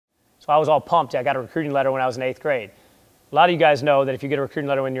So I was all pumped. I got a recruiting letter when I was in 8th grade. A lot of you guys know that if you get a recruiting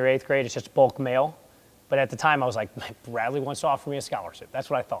letter when you're 8th grade, it's just bulk mail. But at the time, I was like, Bradley wants to offer me a scholarship. That's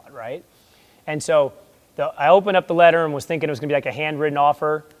what I thought, right? And so I opened up the letter and was thinking it was going to be like a handwritten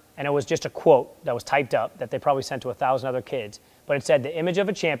offer, and it was just a quote that was typed up that they probably sent to 1,000 other kids. But it said, the image of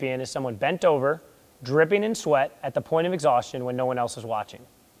a champion is someone bent over, dripping in sweat at the point of exhaustion when no one else is watching.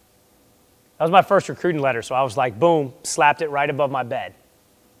 That was my first recruiting letter, so I was like, boom, slapped it right above my bed.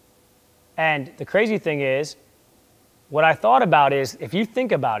 And the crazy thing is, what I thought about is, if you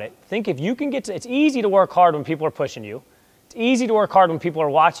think about it, think if you can get to, it's easy to work hard when people are pushing you. It's easy to work hard when people are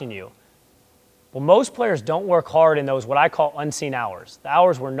watching you. Well, most players don't work hard in those what I call unseen hours, the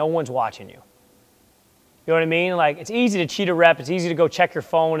hours where no one's watching you. You know what I mean? Like, it's easy to cheat a rep. It's easy to go check your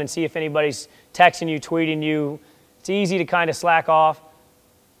phone and see if anybody's texting you, tweeting you. It's easy to kind of slack off.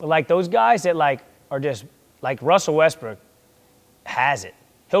 But like those guys that like are just, like Russell Westbrook has it.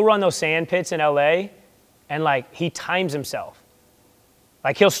 He'll run those sand pits in LA and like he times himself.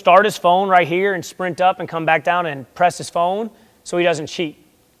 Like he'll start his phone right here and sprint up and come back down and press his phone so he doesn't cheat.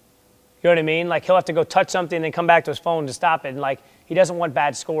 You know what I mean? Like he'll have to go touch something and then come back to his phone to stop it. And like he doesn't want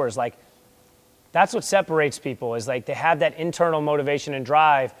bad scores. Like that's what separates people, is like they have that internal motivation and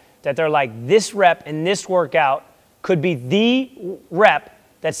drive that they're like, this rep in this workout could be the rep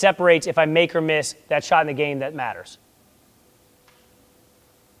that separates if I make or miss that shot in the game that matters.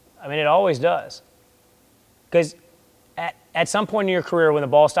 I mean, it always does. Because at some point in your career, when the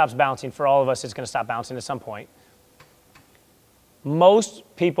ball stops bouncing, for all of us, it's going to stop bouncing at some point. Most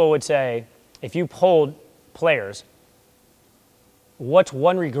people would say, if you polled players, what's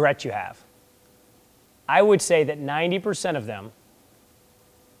one regret you have? I would say that 90% of them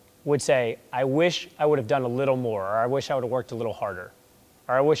would say, I wish I would have done a little more, or I wish I would have worked a little harder,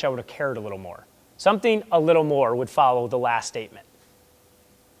 or I wish I would have cared a little more. Something a little more would follow the last statement.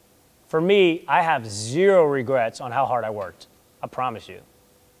 For me, I have zero regrets on how hard I worked. I promise you.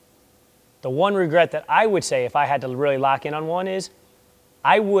 The one regret that I would say, if I had to really lock in on one, is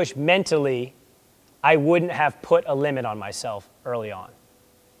I wish mentally I wouldn't have put a limit on myself early on.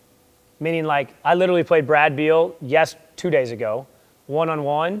 Meaning, like, I literally played Brad Beal, 2 days ago,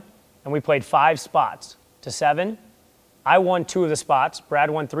 one-on-one, and we played 5 spots to 7. I won 2 of the spots. Brad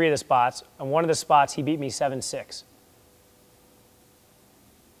won 3 of the spots. And one of the spots, he beat me 7-6.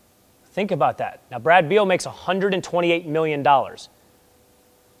 Think about that. Now, Brad Beal makes $128 million. It's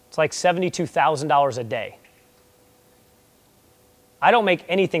like $72,000 a day. I don't make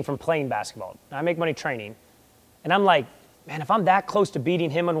anything from playing basketball. I make money training. And I'm like, man, if I'm that close to beating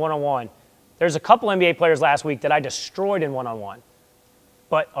him in one-on-one, there's a couple NBA players last week that I destroyed in one-on-one.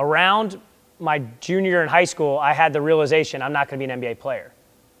 But around my junior year in high school, I had the realization I'm not going to be an NBA player.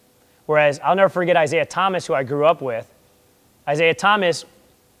 Whereas I'll never forget Isaiah Thomas, who I grew up with. Isaiah Thomas,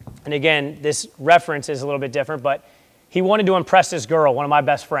 and again, this reference is a little bit different, but he wanted to impress this girl, one of my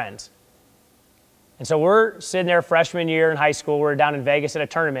best friends. And so we're sitting there freshman year in high school. We're down in Vegas at a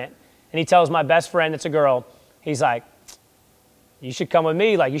tournament. And he tells my best friend, it's a girl, he's like, you should come with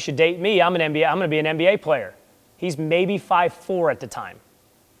me. Like, you should date me. I'm going to be an NBA player. He's maybe 5'4" at the time.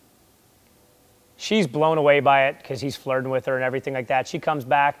 She's blown away by it because he's flirting with her and everything like that. She comes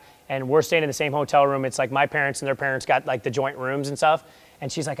back, and we're staying in the same hotel room. It's like my parents and their parents got like the joint rooms and stuff.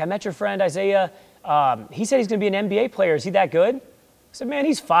 And she's like, I met your friend Isaiah. He said he's going to be an NBA player. Is he that good? I said, man,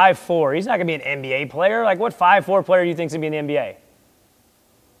 he's 5'4". He's not going to be an NBA player. Like, what 5'4" player do you think is going to be in the NBA?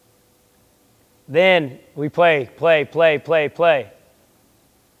 Then we play.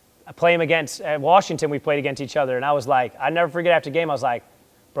 I play him against, at Washington, we played against each other. And I was like, I never forget after the game, I was like,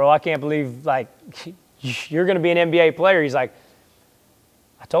 bro, I can't believe, like, you're going to be an NBA player. He's like,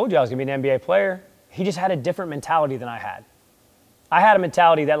 I told you I was going to be an NBA player. He just had a different mentality than I had. I had a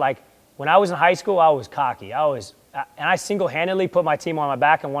mentality that, like, when I was in high school, I was cocky. And I single-handedly put my team on my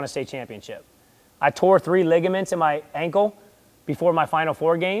back and won a state championship. I tore 3 ligaments in my ankle before my Final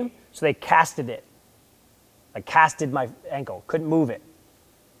Four game, so they casted it. I casted my ankle, couldn't move it.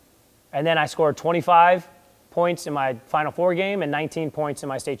 And then I scored 25 points in my Final Four game and 19 points in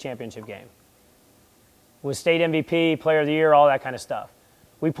my state championship game. Was state MVP, player of the year, all that kind of stuff.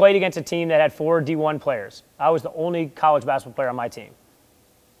 We played against a team that had 4 D1 players. I was the only college basketball player on my team.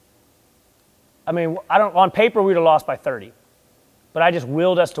 I mean, on paper, we would have lost by 30. But I just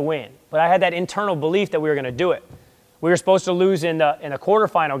willed us to win. But I had that internal belief that we were going to do it. We were supposed to lose in the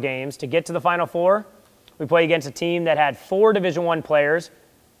quarterfinal games to get to the Final Four. We played against a team that had 4 Division I players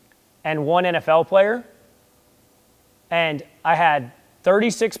and 1 NFL player. And I had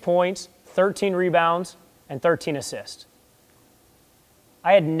 36 points, 13 rebounds, and 13 assists.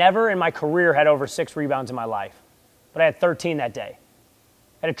 I had never in my career had over 6 rebounds in my life, but I had 13 that day.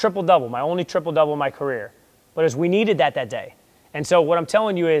 I had a triple-double, my only triple-double in my career. But as we needed that day. And so what I'm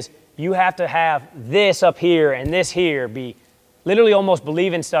telling you is you have to have this up here and this here, be literally almost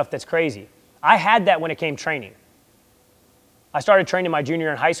believe in stuff that's crazy. I had that when it came training. I started training my junior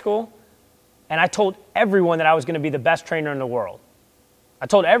year in high school, and I told everyone that I was going to be the best trainer in the world. I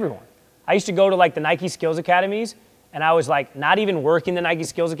told everyone. I used to go to like the Nike Skills Academies, and I was like not even working the Nike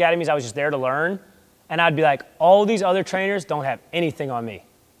Skills Academies. I was just there to learn. And I'd be like, all these other trainers don't have anything on me.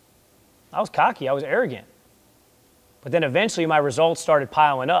 I was cocky. I was arrogant. But then eventually my results started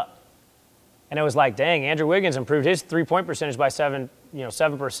piling up. And it was like, dang, Andrew Wiggins improved his three-point percentage by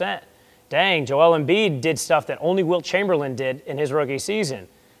 7%. Dang, Joel Embiid did stuff that only Wilt Chamberlain did in his rookie season.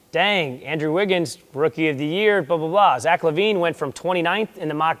 Dang, Andrew Wiggins, rookie of the year, blah, blah, blah. Zach LaVine went from 29th in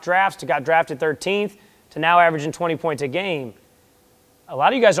the mock drafts to got drafted 13th to now averaging 20 points a game. A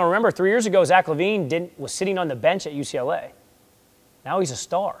lot of you guys don't remember, 3 years ago, Zach LaVine was sitting on the bench at UCLA. Now he's a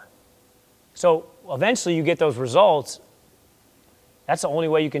star. So eventually you get those results. That's the only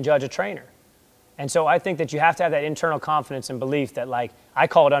way you can judge a trainer. And so I think that you have to have that internal confidence and belief that, like, I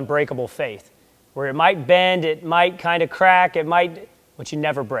call it unbreakable faith, where it might bend, it might kind of crack, but you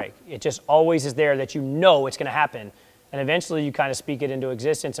never break. It just always is there that you know it's going to happen. And eventually you kind of speak it into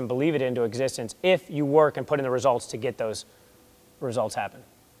existence and believe it into existence if you work and put in the results to get those results happen.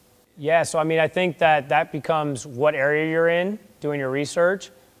 Yeah, so I mean, I think that becomes what area you're in, doing your research,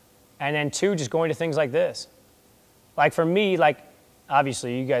 and then two, just going to things like this. Like for me, like,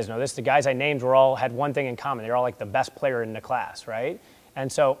 obviously you guys know this, the guys I named had one thing in common. They're all like the best player in the class, right?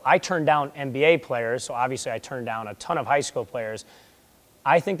 And so I turned down NBA players, so obviously I turned down a ton of high school players.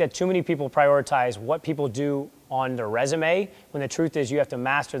 I think that too many people prioritize what people do on their resume when the truth is you have to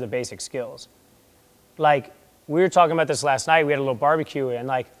master the basic skills. Like, we were talking about this last night. We had a little barbecue, and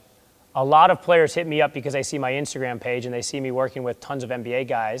like a lot of players hit me up because they see my Instagram page and they see me working with tons of NBA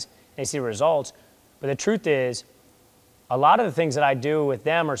guys and they see the results. But the truth is, a lot of the things that I do with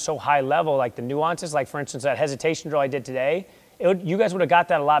them are so high level, like the nuances, like for instance, that hesitation drill I did today, you guys would have got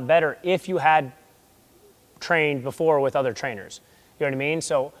that a lot better if you had trained before with other trainers. You know what I mean?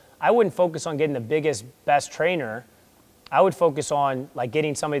 So I wouldn't focus on getting the biggest, best trainer. I would focus on like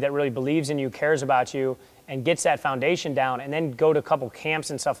getting somebody that really believes in you, cares about you, and gets that foundation down, and then go to a couple camps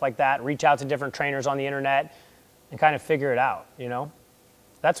and stuff like that, reach out to different trainers on the internet and kind of figure it out, you know?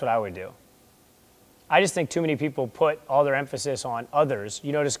 That's what I would do. I just think too many people put all their emphasis on others,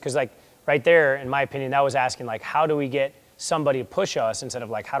 you know, just because like right there, in my opinion, that was asking like, how do we get somebody to push us instead of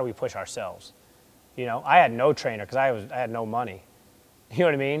like, how do we push ourselves? You know, I had no trainer because I had no money. You know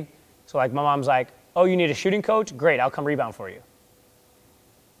what I mean? So like my mom's like, oh, you need a shooting coach? Great, I'll come rebound for you.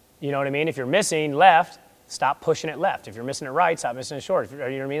 You know what I mean? If you're missing left, stop pushing it left. If you're missing it right, stop missing it short. You know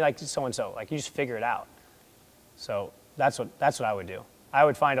what I mean? Like so-and-so. Like you just figure it out. So that's what I would do. I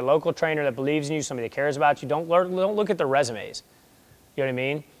would find a local trainer that believes in you, somebody that cares about you. Don't look at their resumes. You know what I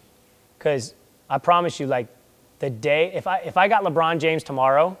mean? Because I promise you, like the day, if I got LeBron James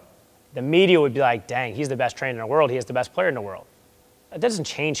tomorrow, the media would be like, dang, he's the best trainer in the world. He is the best player in the world. That doesn't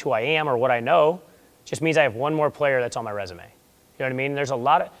change who I am or what I know. It just means I have one more player that's on my resume. You know what I mean? There's a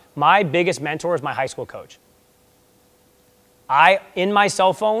lot of, my biggest mentor is my high school coach. In my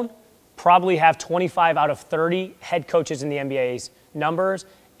cell phone, probably have 25 out of 30 head coaches in the NBA's numbers,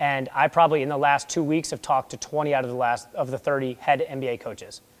 and I probably in the last 2 weeks have talked to 20 out of the 30 head NBA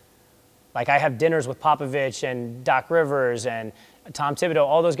coaches. Like I have dinners with Popovich and Doc Rivers and Tom Thibodeau.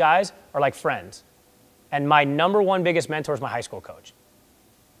 All those guys are like friends. And my number one biggest mentor is my high school coach.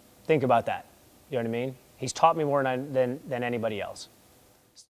 Think about that. You know what I mean? He's taught me more than anybody else.